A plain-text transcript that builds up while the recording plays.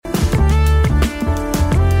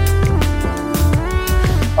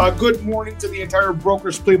Good morning to the entire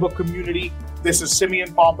Brokers Playbook community. This is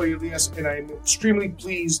Simeon Papa Elias, and I'm extremely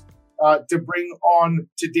pleased to bring on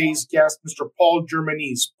today's guest, Mr. Paul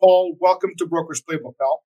Germanese. Paul, welcome to Brokers Playbook,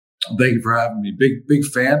 pal. Thank you for having me. Big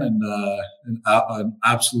fan and an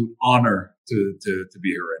absolute honor to be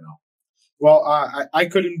here right now. Well, I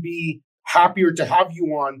couldn't be happier to have you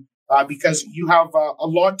on because you have a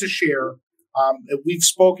lot to share. We've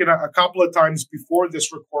spoken a couple of times before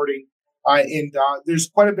this recording. And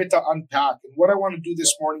there's quite a bit to unpack. And what I want to do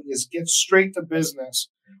this morning is get straight to business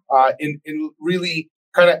and really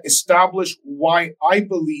kind of establish why I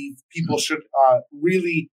believe people should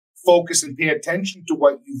really focus and pay attention to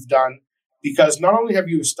what you've done. Because not only have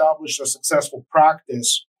you established a successful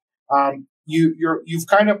practice, you've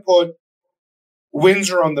kind of put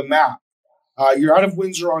Windsor on the map. You're out of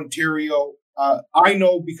Windsor, Ontario. I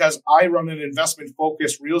know because I run an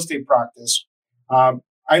investment-focused real estate practice.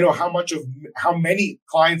 I know how many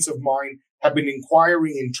clients of mine have been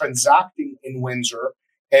inquiring and transacting in Windsor,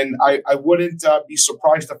 and I wouldn't be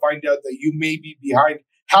surprised to find out that you may be behind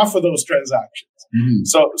half of those transactions. Mm-hmm.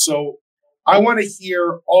 So I want to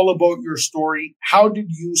hear all about your story. How did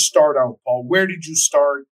you start out, Paul? Where did you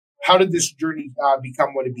start? How did this journey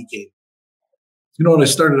become what it became? You know, when I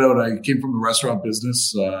started out, I came from the restaurant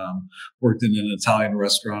business, worked in an Italian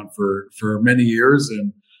restaurant for many years,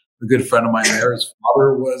 and a good friend of mine there, his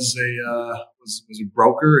father was a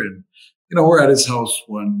broker, and you know, we're at his house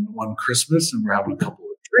one Christmas, and we're having a couple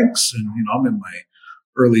of drinks, and you know, I'm in my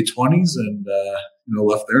early 20s, and you know,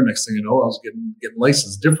 left there. Next thing you know, I was getting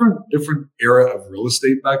licensed. Different era of real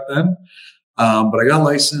estate back then, but I got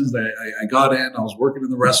licensed. I got in. I was working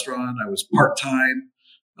in the restaurant. I was part time,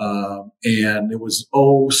 and it was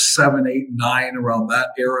 07, 08, 09 around that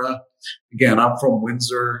era. Again, I'm from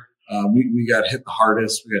Windsor. We got hit the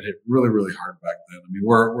hardest. We got hit really, really hard back then. I mean,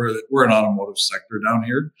 we're an automotive sector down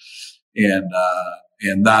here,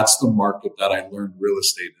 and that's the market that I learned real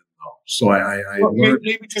estate in. Though. So I learned.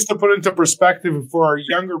 Maybe just to put into perspective for our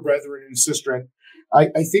younger brethren and sistren, I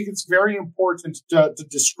think it's very important to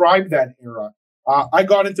describe that era. I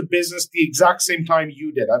got into business the exact same time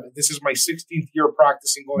you did. This is my 16th year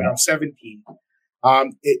practicing, going on 17.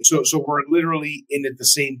 So we're literally in at the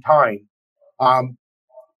same time.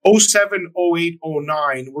 07, 08,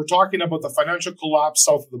 09, we're talking about the financial collapse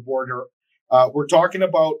south of the border. We're talking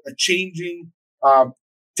about a changing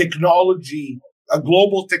technology, a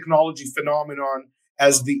global technology phenomenon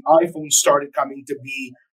as the iPhone started coming to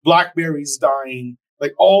be, BlackBerry's dying,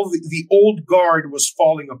 like all the old guard was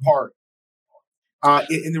falling apart.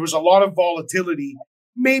 And there was a lot of volatility,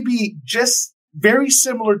 maybe just very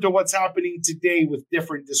similar to what's happening today with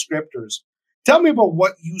different descriptors. Tell me about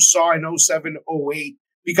what you saw in 07, 08.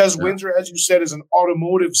 Because Windsor, as you said, is an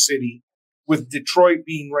automotive city with Detroit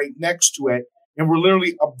being right next to it. And we're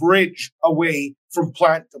literally a bridge away from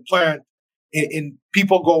plant to plant and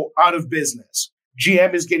people go out of business.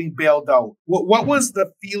 GM is getting bailed out. What was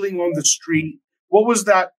the feeling on the street? What was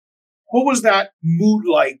that mood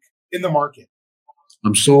like in the market?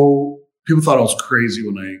 People thought I was crazy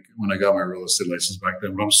when I got my real estate license back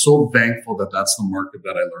then, but I'm so thankful that that's the market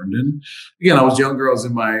that I learned in. Again, I was younger. I was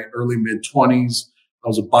in my early mid 20s. I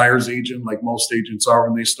was a buyer's agent, like most agents are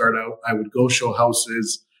when they start out. I would go show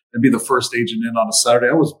houses and be the first agent in on a Saturday.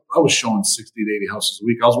 I was showing 60 to 80 houses a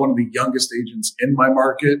week. I was one of the youngest agents in my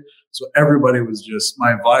market. So everybody was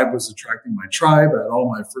my vibe was attracting my tribe. I had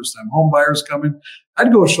all my first time home buyers coming.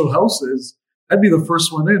 I'd go show houses. I'd be the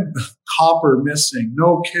first one in. Copper missing,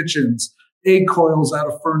 no kitchens, egg coils out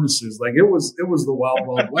of furnaces. Like it was the wild,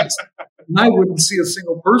 wild west. And I wouldn't see a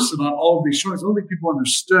single person on all of these showings. I don't think people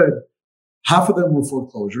understood. Half of them were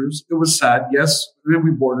foreclosures. It was sad. Yes, then we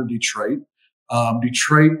bordered Detroit.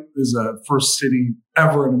 Detroit is the first city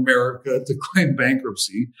ever in America to claim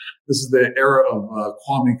bankruptcy. This is the era of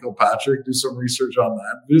Kwame Kilpatrick. Do some research on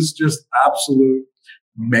that. It's just absolute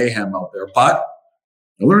mayhem out there. But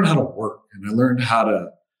I learned how to work, and I learned how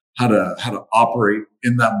to operate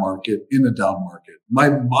in that market, in a down market. My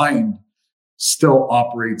mind still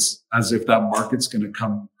operates as if that market's going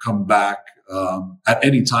to come back at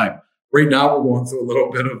any time. Right now, we're going through a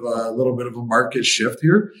little bit of a market shift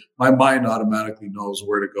here. My mind automatically knows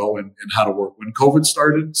where to go and how to work. When COVID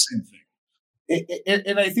started, same thing.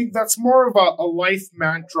 And I think that's more of a life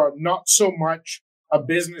mantra, not so much a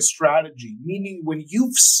business strategy. Meaning, when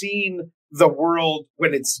you've seen the world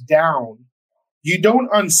when it's down, you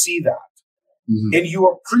don't unsee that, and you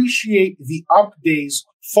appreciate the up days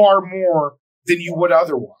far more than you would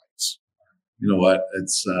otherwise. You know what?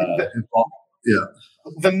 It's yeah.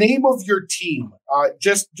 The name of your team,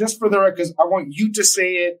 just for the record, because I want you to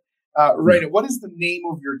say it right. What is the name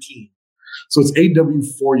of your team? So it's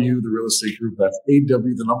AW4U, the real estate group. That's AW,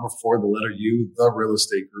 the number 4, the letter U, the real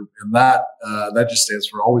estate group. And that just stands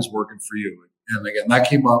for always working for you. And again, that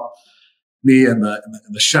came up, me in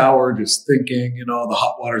the shower, just thinking, the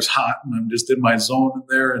hot water's hot and I'm just in my zone in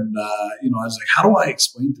there. And, I was like, how do I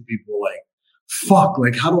explain to people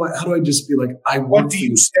how do I just be like, I what do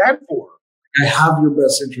you stand for? I have your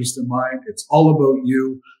best interest in mind. It's all about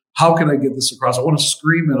you. How can I get this across? I want to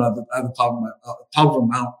scream it at the top of a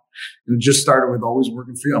mountain. And it just started with always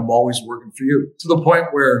working for you. I'm always working for you, to the point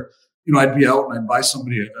where, I'd be out and I'd buy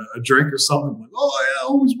somebody a drink or something, like, oh yeah,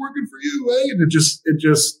 always working for you, eh? And it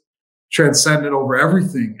just transcended over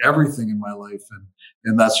everything in my life.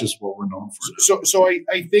 And that's just what we're known for. So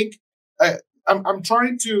I think I'm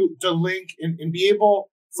trying to link and be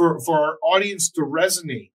able for our audience to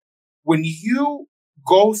resonate. When you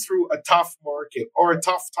go through a tough market or a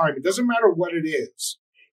tough time, it doesn't matter what it is.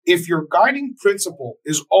 If your guiding principle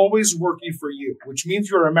is always working for you, which means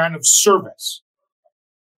you're a man of service,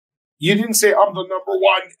 you didn't say, I'm the number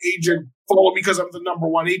one agent, follow me because I'm the number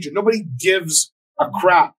one agent. Nobody gives a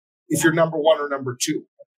crap if you're number one or number two.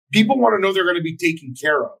 People want to know they're going to be taken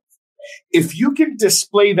care of. If you can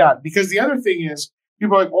display that, because the other thing is,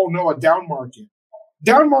 people are like, oh no, a down market.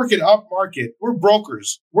 Down market, up market, we're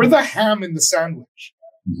brokers. We're the ham in the sandwich.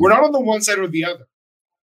 We're not on the one side or the other.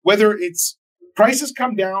 Whether it's prices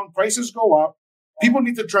come down, prices go up, people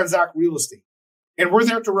need to transact real estate. And we're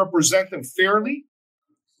there to represent them fairly.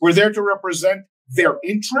 We're there to represent their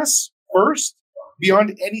interests first,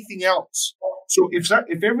 beyond anything else. So if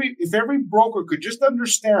every broker could just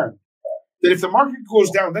understand that if the market goes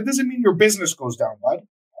down, that doesn't mean your business goes down, bud.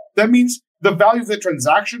 That means the value of the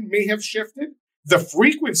transaction may have shifted. The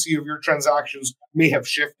frequency of your transactions may have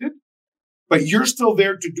shifted, but you're still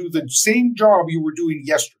there to do the same job you were doing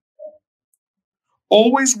yesterday.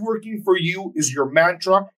 Always working for you is your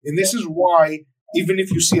mantra. And this is why, even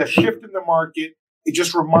if you see a shift in the market, it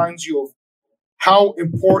just reminds you of how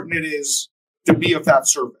important it is to be of that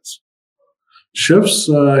service. Shifts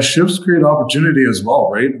create opportunity as well,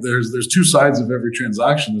 right? There's two sides of every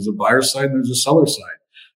transaction. There's a buyer side and there's a seller side.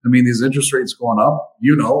 I mean, these interest rates going up,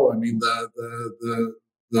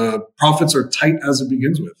 the profits are tight as it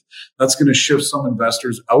begins with. That's going to shift some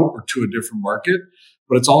investors out or to a different market,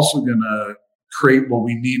 but it's also going to create what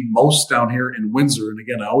we need most down here in Windsor. And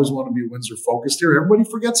again, I always want to be Windsor focused here. Everybody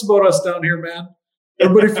forgets about us down here, man.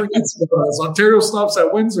 Everybody forgets about us. Ontario stops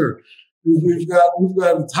at Windsor. We've got.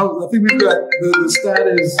 I think we've got the stat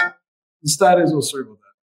is. Oh, sorry about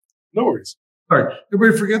that. No worries. Sorry,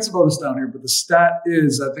 everybody forgets about us down here, but the stat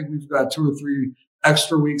is I think we've got 2 or 3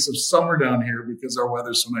 extra weeks of summer down here because our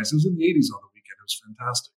weather's so nice. It was in the 80s on the weekend. It was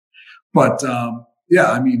fantastic. But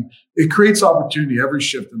it creates opportunity. Every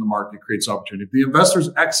shift in the market creates opportunity. If the investors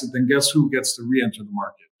exit, then guess who gets to re-enter the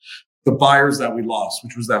market? The buyers that we lost,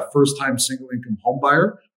 which was that first-time single-income home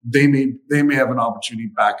buyer. They may have an opportunity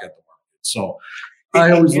back at the market. So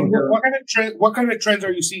I always look at what kind of trends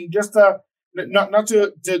are you seeing? Just not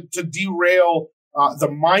to derail the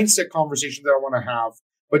mindset conversation that I want to have,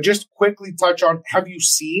 but just quickly touch on, have you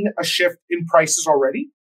seen a shift in prices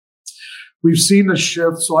already? We've seen a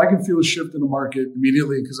shift. So I can feel a shift in the market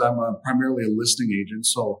immediately because I'm primarily a listing agent.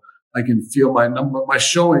 So I can feel my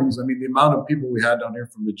showings. I mean, the amount of people we had down here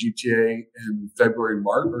from the GTA in February,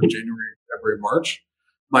 March, or January, February, March,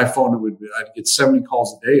 my phone I'd get 70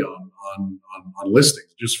 calls a day on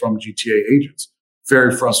listings just from GTA agents.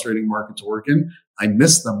 Very frustrating market to work in. I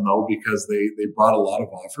miss them though because they brought a lot of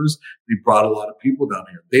offers. They brought a lot of people down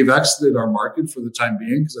here. They've exited our market for the time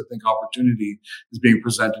being because I think opportunity is being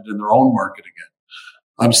presented in their own market again.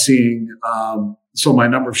 I'm seeing, so my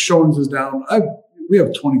number of showings is down. We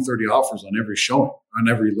have 20, 30 offers on every showing, on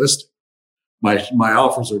every listing. My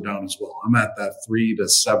offers are down as well. I'm at that 3 to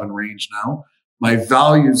 7 range now. My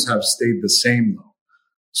values have stayed the same though.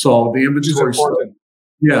 So the inventory,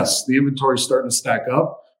 the inventory is starting to stack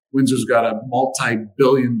up. Windsor's got a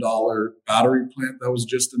multi-billion-dollar battery plant that was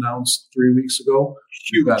just announced 3 weeks ago.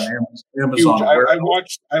 Huge. We've got Amazon.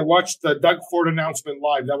 Huge. I watched the Doug Ford announcement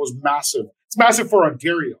live. That was massive. It's massive for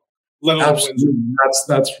Ontario, let alone Windsor.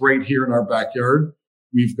 That's right here in our backyard.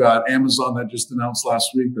 We've got Amazon that just announced last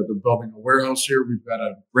week that they're building a warehouse here. We've got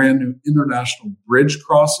a brand new international bridge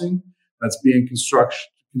crossing that's being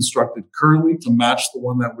constructed currently to match the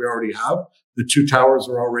one that we already have. The 2 towers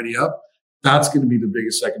are already up. That's going to be the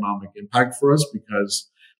biggest economic impact for us because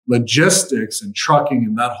logistics and trucking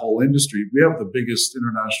and that whole industry, we have the biggest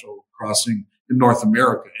international crossing in North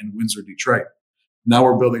America in Windsor, Detroit. Now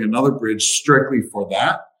we're building another bridge strictly for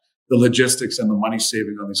that. The logistics and the money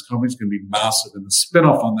saving on these companies is going to be massive. And the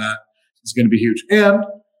spinoff on that is going to be huge. And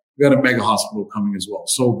We got a mega hospital coming as well.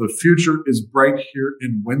 So the future is bright here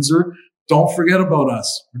in Windsor. Don't forget about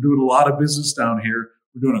us. We're doing a lot of business down here.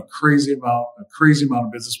 We're doing a crazy amount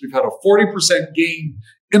of business. We've had a 40% gain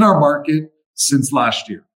in our market since last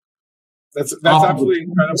year. That's absolutely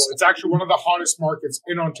incredible. It's actually one of the hottest markets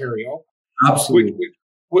in Ontario. Absolutely.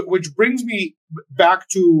 Which brings me back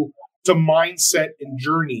to mindset and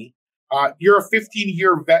journey. You're a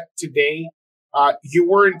 15-year vet today. You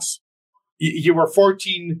were a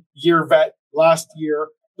 14-year vet last year.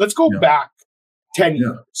 Let's go back 10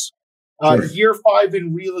 years. Sure. Year 5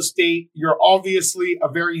 in real estate. You're obviously a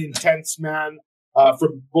very intense man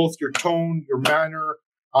from both your tone, your manner,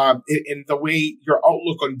 in the way your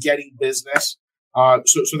outlook on getting business.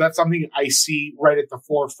 So that's something I see right at the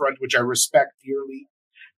forefront, which I respect dearly.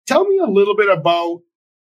 Tell me a little bit about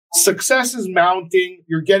success is mounting.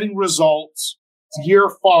 You're getting results. It's year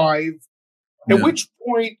 5. At which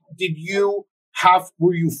point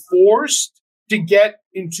were you forced to get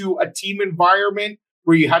into a team environment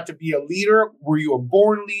where you had to be a leader? Were you a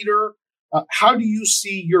born leader? How do you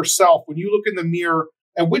see yourself when you look in the mirror?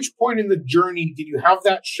 At which point in the journey did you have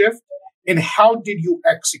that shift, and how did you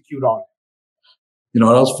execute on it?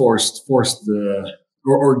 I was forced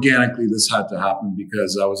or organically this had to happen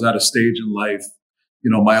because I was at a stage in life.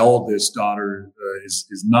 My oldest daughter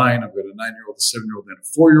is 9. I've got a 9-year-old, a 7-year-old, and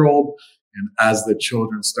a 4-year-old. And as the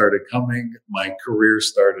children started coming, my career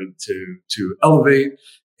started to elevate,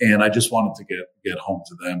 and I just wanted to get home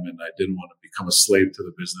to them, and I didn't want to become a slave to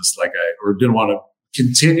the business or didn't want to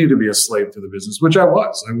continue to be a slave to the business, which I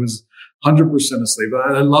was. I was 100% a slave.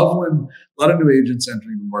 I love when a lot of new agents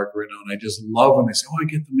entering the market right now, and I just love when they say, I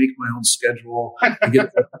get to make my own schedule. I get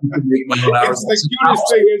to make my own hours. It's the cutest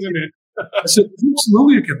thing, isn't it? I said,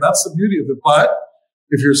 absolutely, you can. That's the beauty of it. But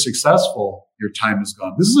if you're successful, your time is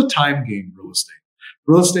gone. This is a time game, real estate.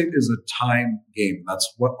 Real estate is a time game.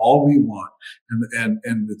 That's all we want. And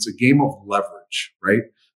it's a game of leverage, right?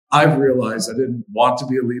 I've realized I didn't want to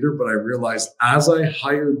be a leader, but I realized as I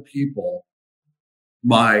hired people,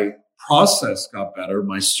 my process got better,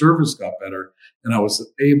 my service got better, and I was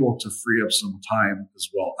able to free up some time as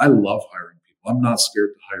well. I love hiring people. I'm not scared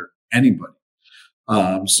to hire anybody.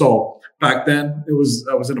 So back then I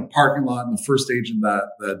was in a parking lot, and the first agent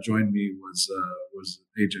that joined me was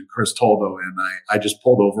Agent Chris Toldo. And I just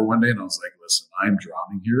pulled over one day and I was like, listen, I'm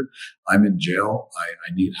drowning here. I'm in jail.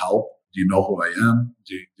 I need help. Do you know who I am?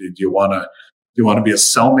 Do you want to be a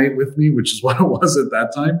cellmate with me? Which is what it was at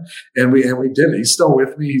that time. And we did. He's still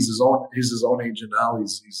with me. He's his own agent now.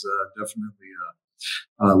 He's definitely,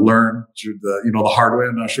 learned the hard way.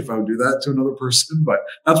 I'm not sure if I would do that to another person, but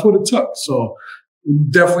that's what it took. So,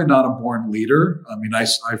 definitely not a born leader. I mean, I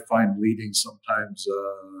find leading sometimes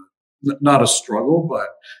not a struggle, but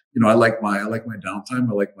I like my downtime.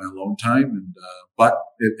 I like my alone time, and but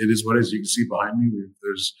it is what it is. You can see behind me.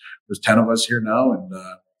 There's 10 of us here now, and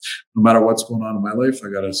no matter what's going on in my life,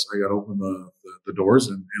 I gotta open the doors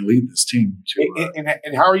and lead this team.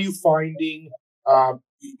 And how are you finding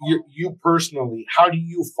you personally? How do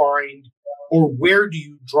you find, or where do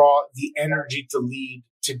you draw the energy to lead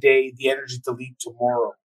today, the energy to lead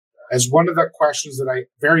tomorrow? As one of the questions that I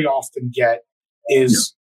very often get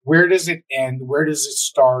is, where does it end? Where does it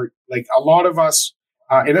start? Like a lot of us,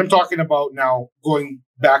 and I'm talking about now going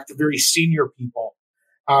back to very senior people,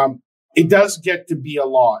 it does get to be a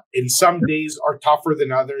lot. And some days are tougher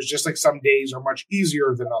than others, just like some days are much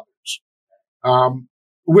easier than others.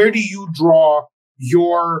 Where do you draw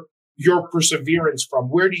your perseverance from?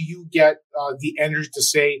 Where do you get the energy to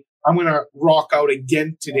say, I'm going to rock out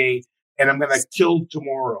again today and I'm going to kill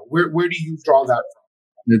tomorrow? Where do you draw that from?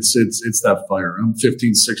 It's that fire. I'm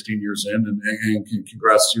 15, 16 years in, and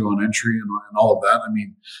congrats to you on entry and all of that. I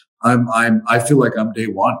mean, I feel like I'm day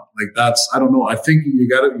one. Like I don't know. I think you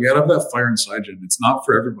gotta have that fire inside you, and it's not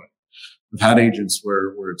for everybody. I've had agents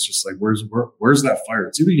where it's just like, where's that fire?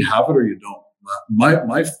 It's either you have it or you don't.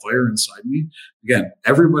 My fire inside me, again,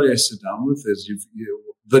 everybody I sit down with is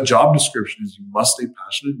the job description is you must stay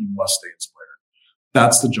passionate, you must stay inspired.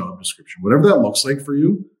 That's the job description. Whatever that looks like for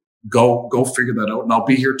you, go figure that out, and I'll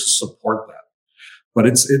be here to support that. But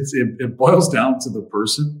it boils down to the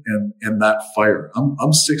person and that fire.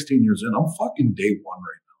 I'm 16 years in. I'm fucking day one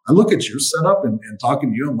right now. I look at your setup and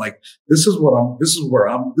talking to you. I'm like, this is where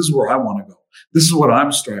I want to go. This is what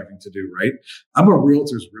I'm striving to do, right? I'm a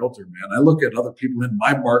realtor's realtor, man. I look at other people in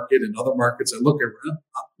my market and other markets. I look at,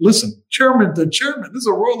 listen, chairman to chairman. There's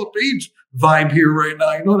a Royal LePage vibe here right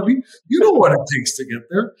now. You know what I mean? You know what it takes to get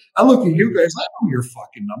there. I look at you guys. I know your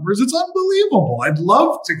fucking numbers. It's unbelievable. I'd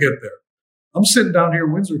love to get there. I'm sitting down here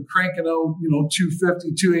in Windsor cranking out,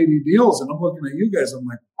 250, 280 deals. And I'm looking at you guys. I'm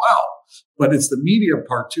like, wow, but it's the media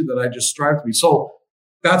part too that I just strive to be. So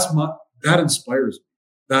that inspires me.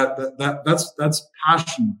 That's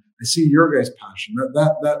passion. I see your guys' passion.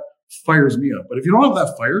 That fires me up. But if you don't have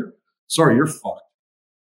that fire, sorry, you're fucked.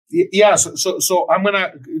 Yeah. So I'm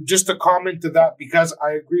gonna just to comment to that, because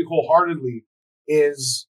I agree wholeheartedly.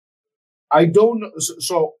 Is I don't know.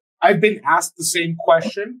 So I've been asked the same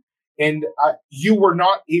question, and you were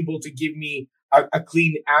not able to give me a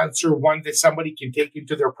clean answer, one that somebody can take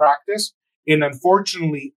into their practice. And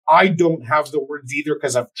unfortunately, I don't have the words either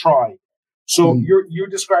because I've tried. So you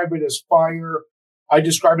describe it as fire. I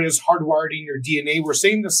describe it as hardwired in your DNA. We're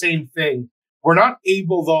saying the same thing. We're not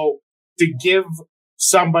able, though, to give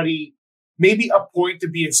somebody maybe a point to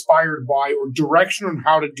be inspired by or direction on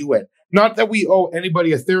how to do it. Not that we owe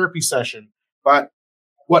anybody a therapy session, but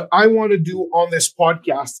what I want to do on this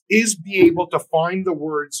podcast is be able to find the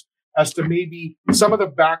words as to maybe some of the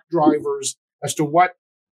back drivers as to what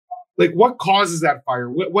causes that fire?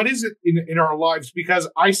 What is it in our lives? Because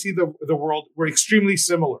I see the world, we're extremely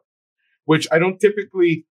similar, which I don't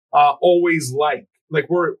typically always like. Like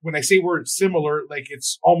when I say we're similar, like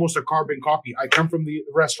it's almost a carbon copy. I come from the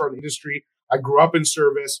restaurant industry. I grew up in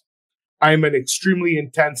service. I'm an extremely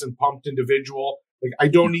intense and pumped individual. Like I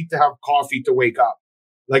don't need to have coffee to wake up.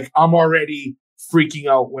 Like I'm already freaking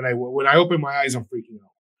out when I open my eyes. I'm freaking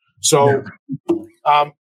out. So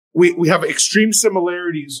we have extreme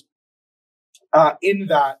similarities in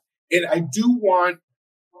that, and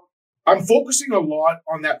I'm focusing a lot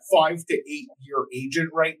on that 5 to 8 year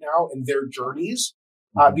agent right now and their journeys,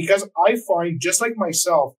 because I find, just like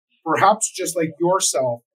myself, perhaps just like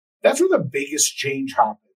yourself, that's where the biggest change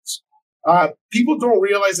happens. People don't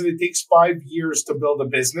realize that it takes 5 years to build a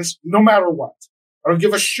business, no matter what. I don't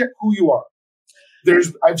give a shit who you are.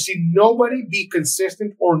 I've seen nobody be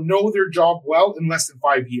consistent or know their job well in less than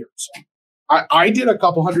 5 years. I did a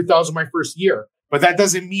couple 100,000 my first year, but that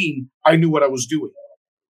doesn't mean I knew what I was doing.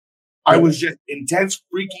 I was just intense,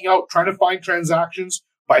 freaking out, trying to find transactions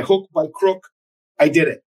by hook, by crook. I did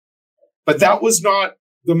it. But that was not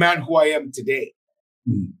the man who I am today.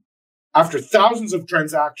 After thousands of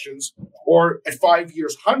transactions, or at 5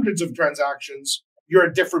 years, hundreds of transactions, you're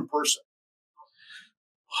a different person.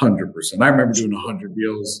 100%. I remember doing 100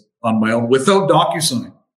 deals on my own without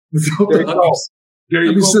DocuSign. There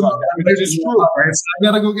you go. That is true. Right? So I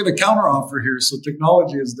got to go get a counter offer here. So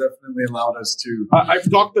technology has definitely allowed us to. I've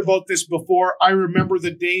talked about this before. I remember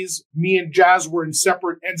the days me and Jazz were in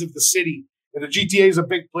separate ends of the city, and the GTA is a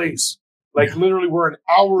big place. Like literally, we're an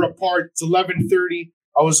hour apart. It's 11:30.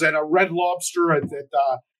 I was at a Red Lobster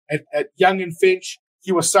at Yonge and Finch.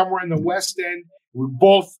 He was somewhere in the West End. We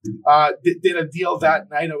both did a deal that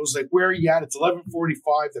night. I was like, "Where are you at?" It's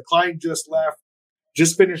 11:45. The client just left.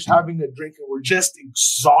 Just finished having a drink, and we're just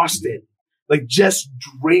exhausted, like just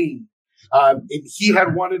drained. And he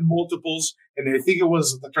had wanted multiples, and I think it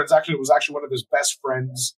was the transaction. It was actually one of his best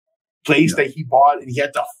friends' place that he bought, and he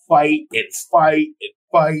had to fight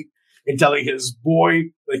and telling his boy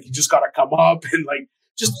like you just got to come up and like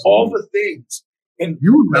just all the things. And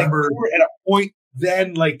you remember we were at a point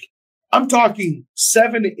then, like I'm talking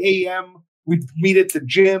 7 a.m. We'd meet at the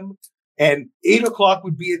gym. And 8 o'clock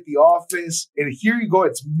would be at the office. And here you go,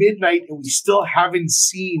 it's midnight and we still haven't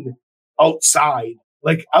seen outside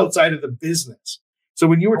of the business. So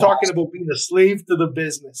when you were talking about being a slave to the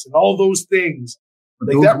business and all those things,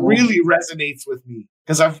 like that really resonates with me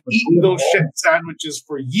because I've eaten those shit sandwiches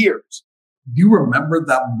for years. Do you remember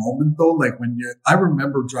that moment though? Like I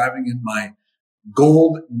remember driving in my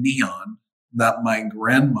gold Neon that my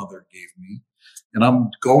grandmother gave me. And I'm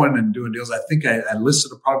going and doing deals. I think I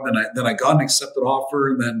listed a product, then I got an accepted offer,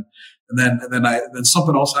 and then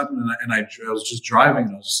something else happened, and I was just driving,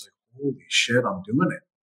 and I was just like, "Holy shit, I'm doing it!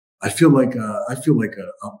 I feel like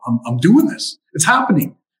I'm doing this. It's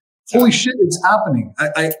happening. Holy shit, it's happening.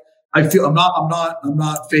 I feel I'm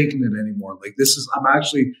not faking it anymore. Like I'm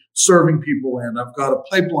actually serving people, and I've got a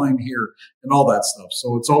pipeline here and all that stuff.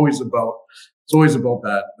 So it's always about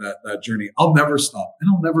that journey. I'll never stop, and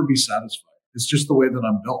I'll never be satisfied. It's just the way that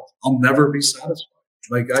I'm built. I'll never be satisfied.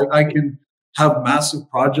 Like I can have massive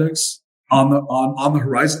projects on the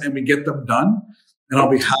horizon and we get them done and I'll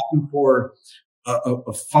be happy for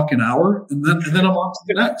a fucking hour and then I'm on to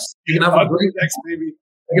the next. You can have a great next baby.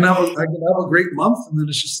 I can have a great month and then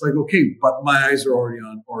it's just like, okay, but my eyes are already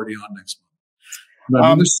on next month. I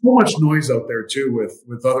mean, there's so much noise out there too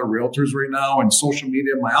with other realtors right now and social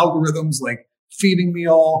media, my algorithms like feeding me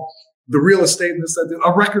all the real estate and this, that,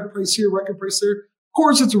 a record price here, record price there. Of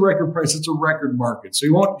course, it's a record price. It's a record market. So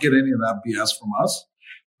you won't get any of that BS from us.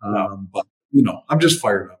 But, I'm just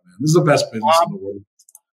fired up, man. This is the best business in the world.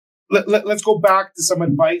 let's go back to some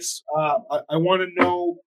advice. I want to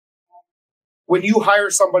know, when you hire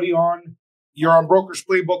somebody on, you're on Brokers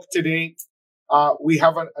Playbook today. We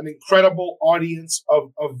have an incredible audience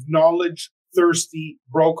of knowledge-thirsty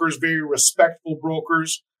brokers, very respectful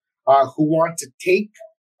brokers who want to take.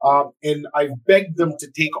 And I've begged them to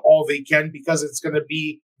take all they can because it's going to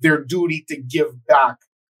be their duty to give back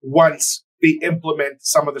once they implement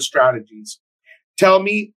some of the strategies. Tell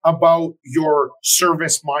me about your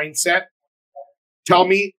service mindset. Tell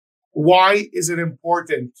me, why is it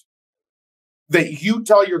important that you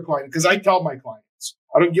tell your client? Because I tell my clients,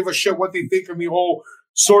 I don't give a shit what they think of me. Oh,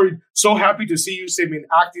 sorry, so happy to see you, Simon,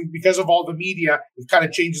 acting. Because of all the media, it kind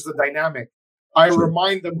of changes the dynamic. I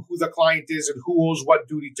remind them who the client is and who owes what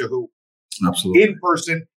duty to who. Absolutely. In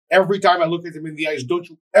person, every time I look at them in the eyes, don't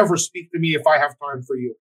you ever speak to me if I have time for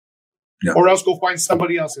you. Yeah. Or else go find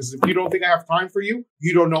somebody else. If you don't think I have time for you,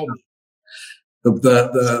 you don't know me.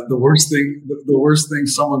 The worst thing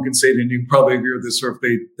someone can say to you, and you probably agree with this, or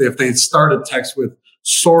if they start a text with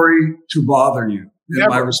 "sorry to bother you," and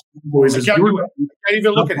my response always is, I can't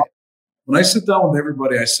even look at it. When I sit down with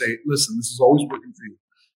everybody, I say, "Listen, this is always working for you.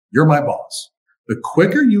 You're my boss. The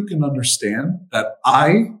quicker you can understand that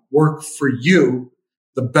I work for you,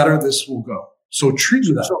 the better this will go. So treat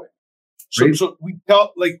me that way." Right? So we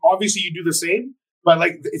tell, like, obviously you do the same, but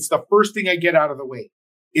like, it's the first thing I get out of the way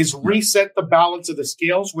is reset the balance of the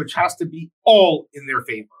scales, which has to be all in their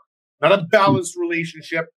favor. Not a balanced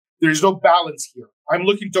relationship. There's no balance here. I'm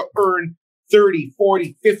looking to earn $30,000,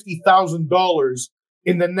 $40,000, $50,000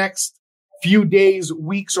 in the next few days,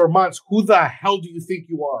 weeks, or months. Who the hell do you think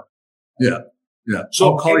you are? Yeah. Yeah.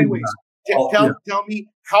 So anyways, tell me,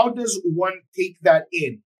 how does one take that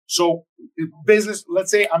in? So business,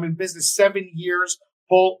 let's say I'm in business 7 years.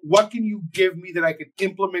 Paul, what can you give me that I could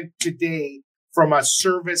implement today from a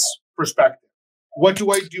service perspective? What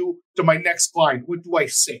do I do to my next client? What do I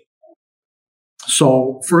say?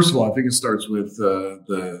 So first of all, I think it starts with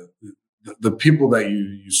the people that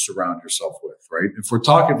you surround yourself with, right? If we're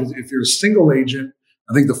talking, if you're a single agent,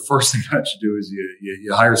 I think the first thing that you do is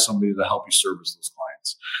you hire somebody to help you service those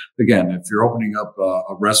clients. Again, if you're opening up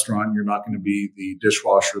a restaurant, you're not going to be the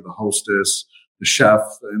dishwasher, the hostess, the chef,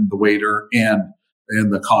 and the waiter, and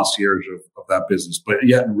the concierge of that business. But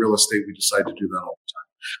yet in real estate, we decide to do that all the time.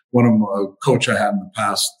 One of a coach I had in the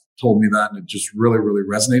past told me that, and it just really, really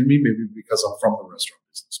resonated with me, maybe because I'm from the restaurant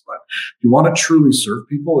business. But if you want to truly serve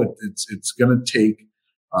people, it's going to take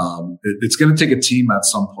it's going to take a team at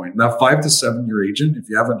some point. That 5 to 7 year agent, if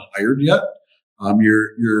you haven't hired yet,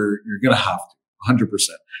 you're going to have to 100%.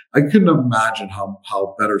 I couldn't imagine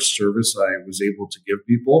how better service I was able to give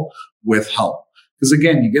people with help. Because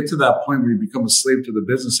again, you get to that point where you become a slave to the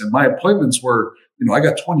business. And my appointments were, I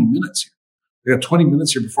got 20 minutes here. I got 20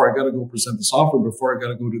 minutes here before I got to go present this offer, before I got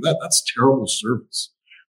to go do that. That's terrible service.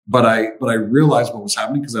 But I realized what was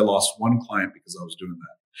happening because I lost one client because I was doing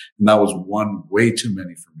that. And that was one way too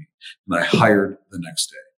many for me. And I hired the next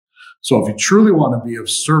day. So if you truly want to be of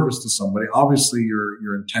service to somebody, obviously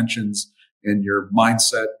your intentions and your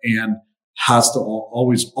mindset and has to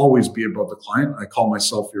always be about the client. I call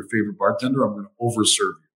myself your favorite bartender. I'm going to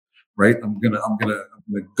overserve you, right? I'm going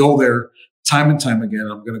to go there time and time again.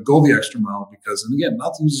 I'm going to go the extra mile because, and again,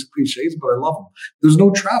 not to use cliches, but I love them. There's no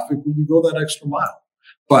traffic when you go that extra mile.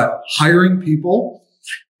 But hiring people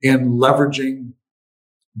and leveraging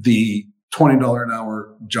the $20 an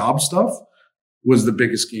hour job stuff was the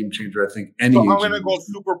biggest game changer, I think. I'm going to go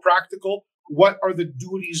super practical. What are the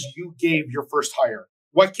duties you gave your first hire?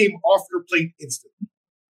 What came off your plate instantly?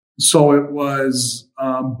 So it was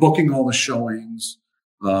booking all the showings,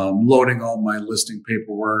 loading all my listing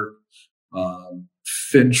paperwork,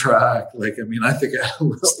 FinTrack. I think I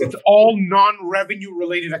listed all non-revenue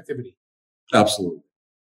related activity. Absolutely.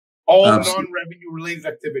 All non-revenue related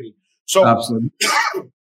activity. So absolutely.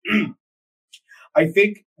 I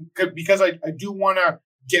think because I do want to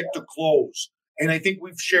get to close, and I think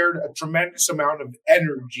we've shared a tremendous amount of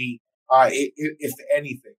energy, if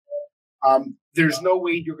anything. There's no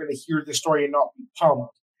way you're going to hear this story and not be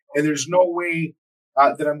pumped. And there's no way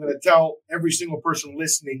that I'm going to tell every single person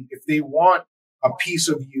listening, if they want a piece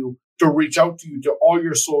of you, to reach out to you to all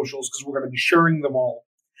your socials, because we're going to be sharing them all.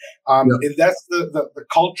 And that's the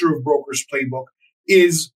culture of Brokers Playbook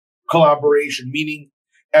is collaboration, meaning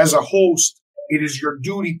as a host, it is your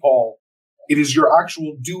duty, Paul. It is your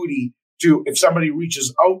actual duty to, if somebody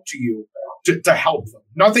reaches out to you, to help them.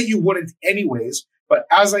 Not that you wouldn't anyways, but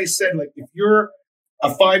as I said, like if you're a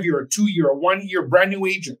 5-year, a 2-year, a 1-year brand new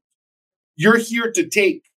agent, you're here to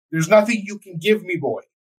take. There's nothing you can give me, boy.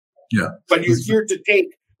 Yeah. But you're here to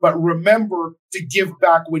take. But remember to give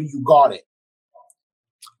back when you got it.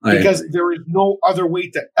 because there is no other way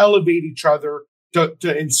to elevate each other,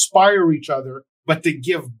 to inspire each other, but to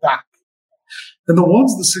give back. And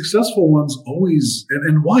the successful ones always,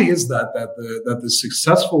 and why is that the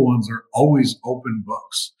successful ones are always open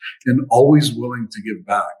books and always willing to give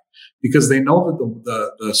back? Because they know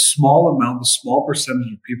that the small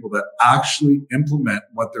percentage of people that actually implement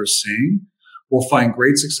what they're saying will find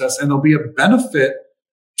great success, and there'll be a benefit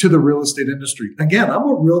to the real estate industry. Again, I'm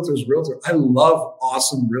a realtor's realtor. I love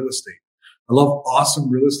awesome real estate. I love awesome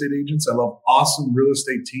real estate agents. I love awesome real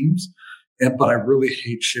estate teams, but I really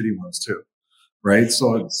hate shitty ones too. Right.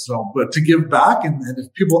 But to give back, and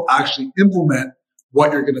if people actually implement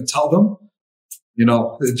what you're going to tell them,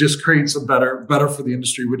 it just creates a better for the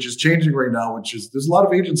industry, which is changing right now, there's a lot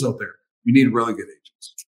of agents out there. We need really good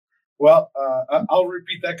agents. Well, I'll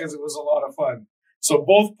repeat that because it was a lot of fun. So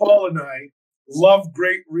both Paul and I love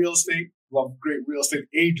great real estate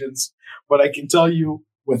agents, but I can tell you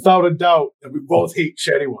without a doubt that we both hate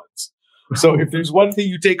shitty ones. So if there's one thing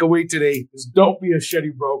you take away today is don't be a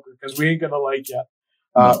shitty broker, because we ain't going to like you.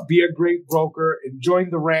 Be a great broker and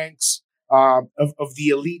join the ranks of the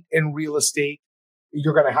elite in real estate.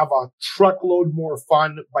 You're going to have a truckload more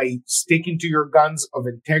fun by sticking to your guns of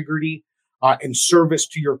integrity and service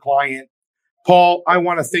to your client. Paul, I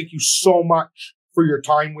want to thank you so much for your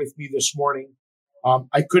time with me this morning.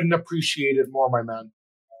 I couldn't appreciate it more, my man.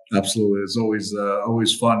 Absolutely. It's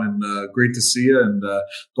always fun and great to see you. And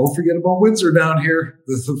don't forget about Windsor down here.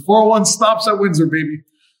 The 401 stops at Windsor, baby.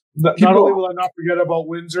 Not only will I not forget about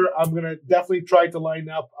Windsor, I'm going to definitely try to line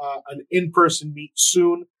up an in-person meet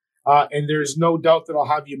soon. And there's no doubt that I'll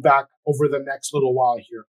have you back over the next little while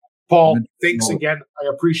here. Paul, thanks again. I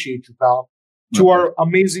appreciate you, pal. To our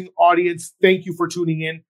amazing audience, thank you for tuning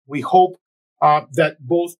in. We hope that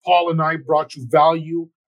both Paul and I brought you value.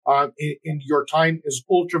 In your time is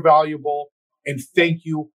ultra valuable, and thank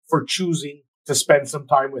you for choosing to spend some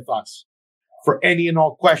time with us. For any and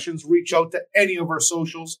all questions, reach out to any of our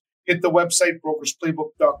socials, hit the website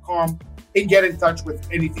brokersplaybook.com, and get in touch with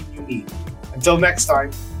anything you need. Until next time,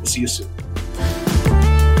 we'll see you soon.